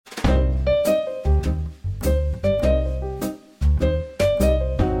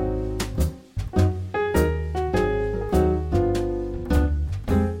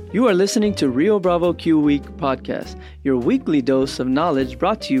You are listening to Rio Bravo Q Week podcast, your weekly dose of knowledge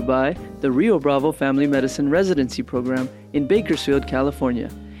brought to you by the Rio Bravo Family Medicine Residency Program in Bakersfield,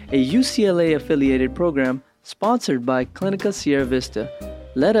 California, a UCLA-affiliated program sponsored by Clinica Sierra Vista.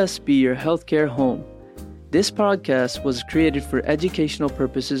 Let us be your healthcare home. This podcast was created for educational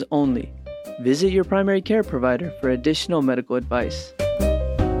purposes only. Visit your primary care provider for additional medical advice.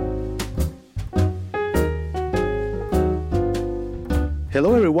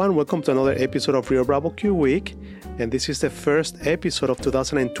 Hello everyone, welcome to another episode of Rio Bravo Q Week, and this is the first episode of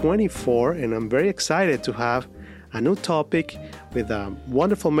 2024, and I'm very excited to have a new topic with a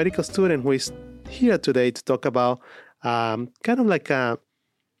wonderful medical student who is here today to talk about kind of like a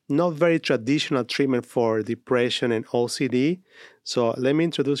not very traditional treatment for depression and OCD. So let me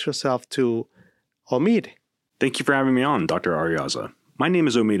introduce yourself to Omid. Thank you for having me on, Dr. Ariaza. My name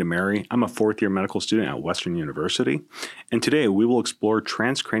is Omid Ameri. I'm a fourth-year medical student at Western University, and today we will explore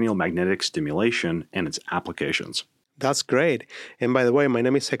transcranial magnetic stimulation and its applications. That's great. And by the way, my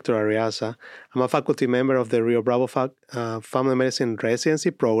name is Hector Ariaza. I'm a faculty member of the Rio Bravo Family Medicine Residency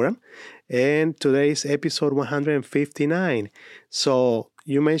Program, and today's episode 159. So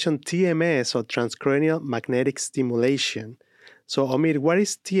you mentioned TMS, or Transcranial Magnetic Stimulation. So Omid, what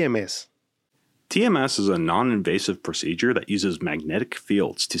is TMS? TMS is a non-invasive procedure that uses magnetic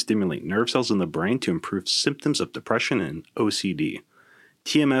fields to stimulate nerve cells in the brain to improve symptoms of depression and OCD.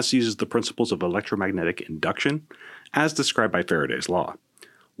 TMS uses the principles of electromagnetic induction, as described by Faraday's law.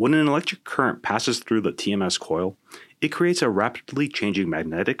 When an electric current passes through the TMS coil, it creates a rapidly changing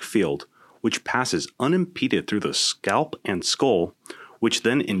magnetic field which passes unimpeded through the scalp and skull, which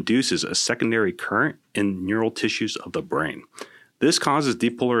then induces a secondary current in neural tissues of the brain. This causes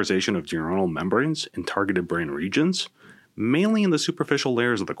depolarization of neuronal membranes in targeted brain regions, mainly in the superficial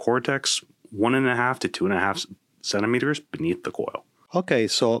layers of the cortex, 1.5 to 2.5 centimeters beneath the coil. Okay,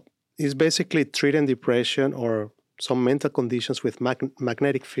 so it's basically treating depression or some mental conditions with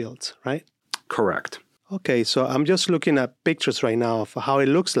magnetic fields, right? Correct. Okay, so I'm just looking at pictures right now of how it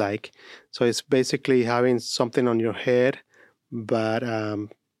looks like. So it's basically having something on your head, but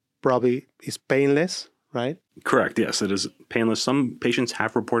probably it's painless, right? Correct, yes, it is painless. Some patients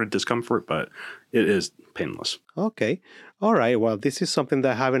have reported discomfort, but it is painless. Okay, all right. Well, this is something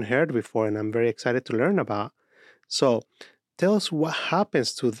that I haven't heard before, and I'm very excited to learn about. So tell us what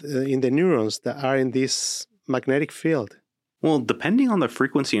happens in the neurons that are in this magnetic field. Well, depending on the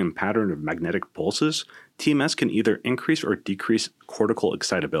frequency and pattern of magnetic pulses, TMS can either increase or decrease cortical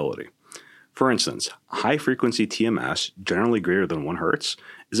excitability. For instance, high-frequency TMS, generally greater than 1 Hz,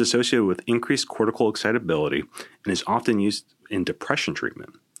 is associated with increased cortical excitability and is often used in depression treatment.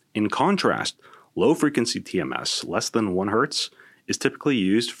 In contrast, low-frequency TMS, less than 1 Hz, is typically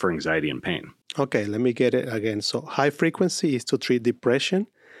used for anxiety and pain. Okay, let me get it again. So high frequency is to treat depression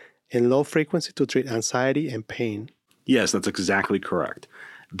and low frequency to treat anxiety and pain. Yes, that's exactly correct.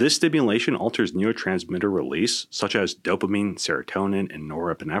 This stimulation alters neurotransmitter release, such as dopamine, serotonin, and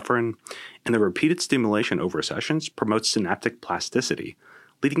norepinephrine, and the repeated stimulation over sessions promotes synaptic plasticity,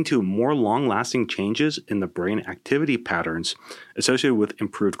 leading to more long-lasting changes in the brain activity patterns associated with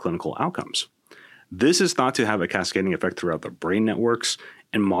improved clinical outcomes. This is thought to have a cascading effect throughout the brain networks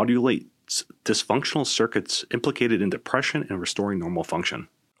and modulates dysfunctional circuits implicated in depression and restoring normal function.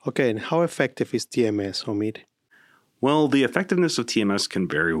 Okay, and how effective is TMS, Omid? Well, the effectiveness of TMS can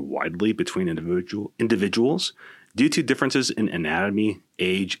vary widely between individuals due to differences in anatomy,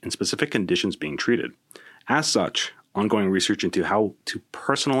 age, and specific conditions being treated. As such, ongoing research into how to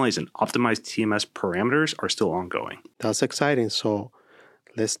personalize and optimize TMS parameters are still ongoing. That's exciting. So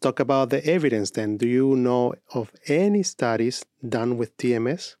let's talk about the evidence then. Do you know of any studies done with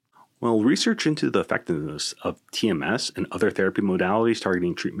TMS? Well, research into the effectiveness of TMS and other therapy modalities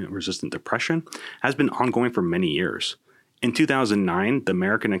targeting treatment-resistant depression has been ongoing for many years. In 2009, the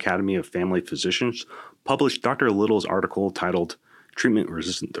American Academy of Family Physicians published Dr. Little's article titled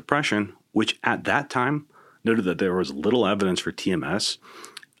Treatment-Resistant Depression, which at that time noted that there was little evidence for TMS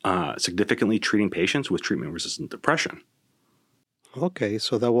significantly treating patients with treatment-resistant depression. Okay,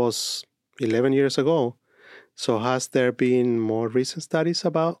 so that was 11 years ago. So has there been more recent studies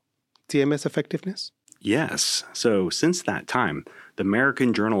about TMS effectiveness? Yes. So since that time, the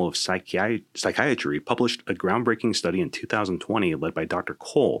American Journal of Psychiatry published a groundbreaking study in 2020 led by Dr.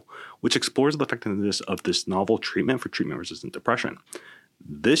 Cole, which explores the effectiveness of this novel treatment for treatment-resistant depression.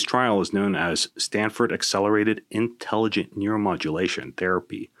 This trial is known as Stanford Accelerated Intelligent Neuromodulation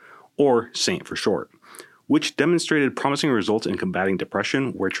Therapy, or SAINT for short, which demonstrated promising results in combating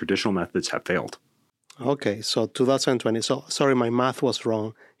depression where traditional methods have failed. Okay, so 2020. So, sorry, my math was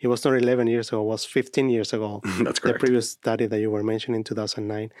wrong. It was not 11 years ago, it was 15 years ago. That's correct. The previous study that you were mentioning in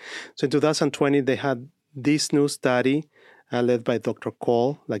 2009. So, in 2020, they had this new study led by Dr.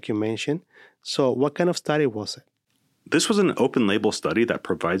 Cole, like you mentioned. So, what kind of study was it? This was an open-label study that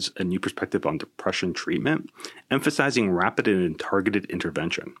provides a new perspective on depression treatment, emphasizing rapid and targeted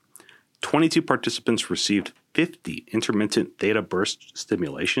intervention. 22 participants received 50 intermittent theta burst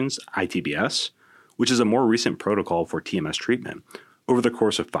stimulations, ITBS, which is a more recent protocol for TMS treatment, over the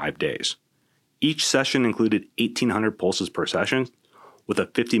course of 5 days. Each session included 1,800 pulses per session, with a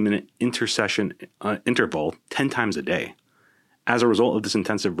 50-minute intersession interval 10 times a day. As a result of this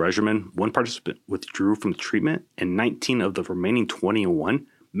intensive regimen, one participant withdrew from the treatment, and 19 of the remaining 21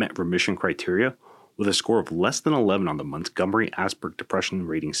 met remission criteria with a score of less than 11 on the Montgomery-Åsberg Depression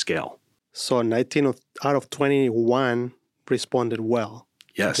Rating Scale. So 19 out of 21 responded well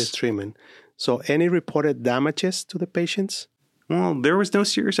Yes. to this treatment. So any reported damages to the patients? Well, there was no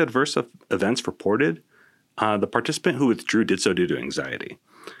serious adverse events reported. The participant who withdrew did so due to anxiety.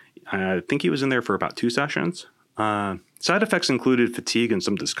 I think he was in there for about 2 sessions. Side effects included fatigue and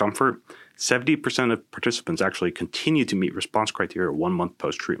some discomfort. 70% of participants actually continued to meet response criteria 1 month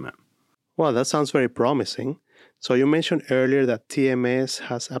post-treatment. Well, that sounds very promising. So you mentioned earlier that TMS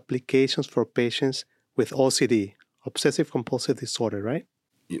has applications for patients with OCD, obsessive compulsive disorder, right?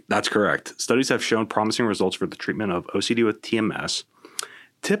 That's correct. Studies have shown promising results for the treatment of OCD with TMS.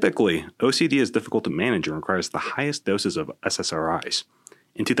 Typically, OCD is difficult to manage and requires the highest doses of SSRIs.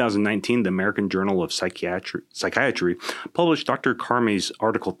 In 2019, the American Journal of Psychiatry published Dr. Karmi's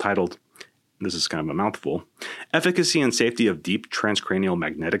article titled, this is kind of a mouthful, Efficacy and Safety of Deep Transcranial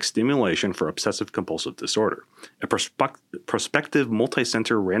Magnetic Stimulation for Obsessive Compulsive Disorder, a prospective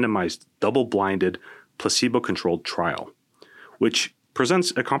multi-center randomized double-blinded placebo-controlled trial, which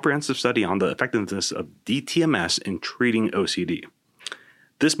presents a comprehensive study on the effectiveness of DTMS in treating OCD.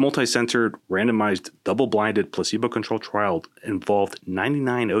 This multi-centered, randomized, double-blinded, placebo-controlled trial involved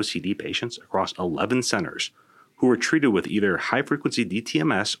 99 OCD patients across 11 centers who were treated with either high-frequency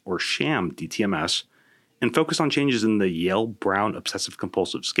DTMS or sham DTMS and focused on changes in the Yale-Brown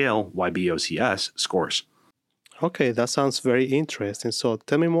Obsessive-Compulsive Scale, YBOCS, scores. Okay, that sounds very interesting. So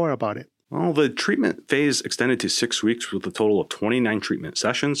tell me more about it. Well, the treatment phase extended to 6 weeks with a total of 29 treatment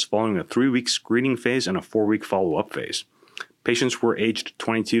sessions, following a 3-week screening phase and a 4-week follow-up phase. Patients were aged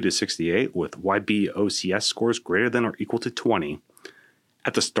 22 to 68 with YBOCS scores greater than or equal to 20.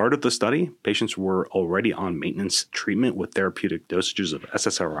 At the start of the study, patients were already on maintenance treatment with therapeutic dosages of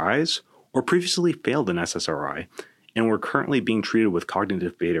SSRIs or previously failed an SSRI and were currently being treated with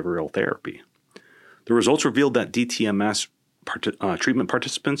cognitive behavioral therapy. The results revealed that DTMS treatment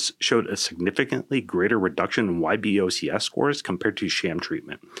participants showed a significantly greater reduction in YBOCS scores compared to sham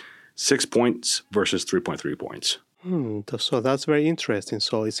treatment, 6 points versus 3.3 points. So that's very interesting.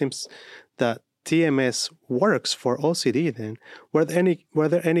 So it seems that TMS works for OCD then. Were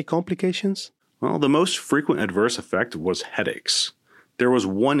there any complications? Well, the most frequent adverse effect was headaches. There was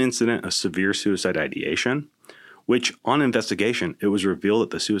one incident of severe suicide ideation, which on investigation, it was revealed that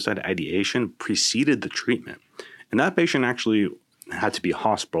the suicide ideation preceded the treatment. And that patient actually had to be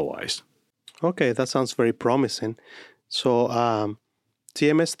hospitalized. Okay, that sounds very promising. So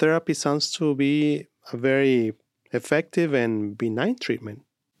TMS therapy sounds to be a very effective and benign treatment.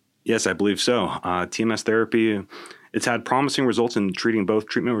 Yes, I believe so. TMS therapy, it's had promising results in treating both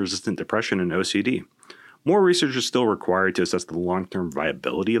treatment-resistant depression and OCD. More research is still required to assess the long-term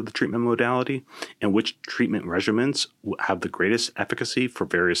viability of the treatment modality and which treatment regimens have the greatest efficacy for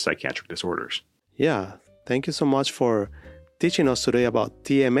various psychiatric disorders. Yeah, thank you so much for teaching us today about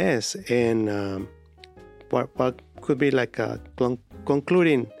TMS and what could be like a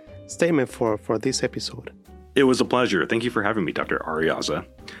concluding statement for this episode. It was a pleasure. Thank you for having me, Dr. Arriaza.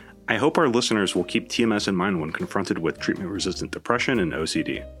 I hope our listeners will keep TMS in mind when confronted with treatment-resistant depression and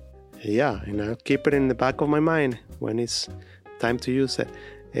OCD. Yeah, and I'll keep it in the back of my mind when it's time to use it.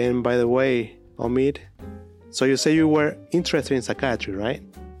 And by the way, Omid, so you say you were interested in psychiatry, right?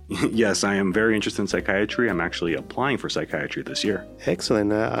 Yes, I am very interested in psychiatry. I'm actually applying for psychiatry this year.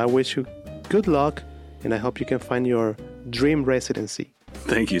 Excellent. I wish you good luck, and I hope you can find your dream residency.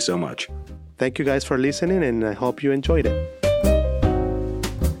 Thank you so much. Thank you guys for listening, and I hope you enjoyed it.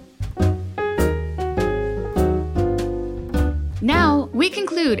 Now, we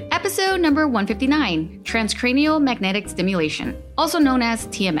conclude episode number 159, Transcranial Magnetic Stimulation, also known as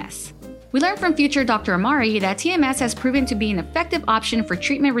TMS. We learned from future Dr. Amari that TMS has proven to be an effective option for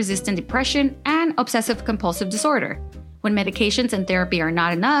treatment-resistant depression and obsessive-compulsive disorder. When medications and therapy are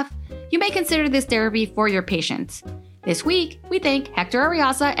not enough, you may consider this therapy for your patients. This week, we thank Hector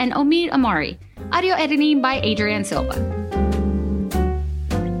Arriaza and Omid Amari Audio editing by Adrian Silva.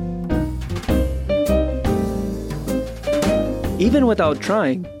 Even without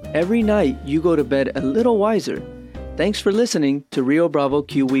trying, every night you go to bed a little wiser. Thanks for listening to Rio Bravo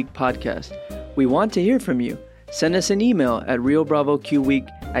Q Week podcast. We want to hear from you. Send us an email at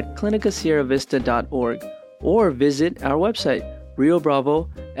riobravocweek@clinicasierravista.org or visit our website,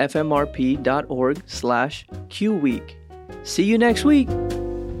 riobravofmrp.org/qweek. See you next week.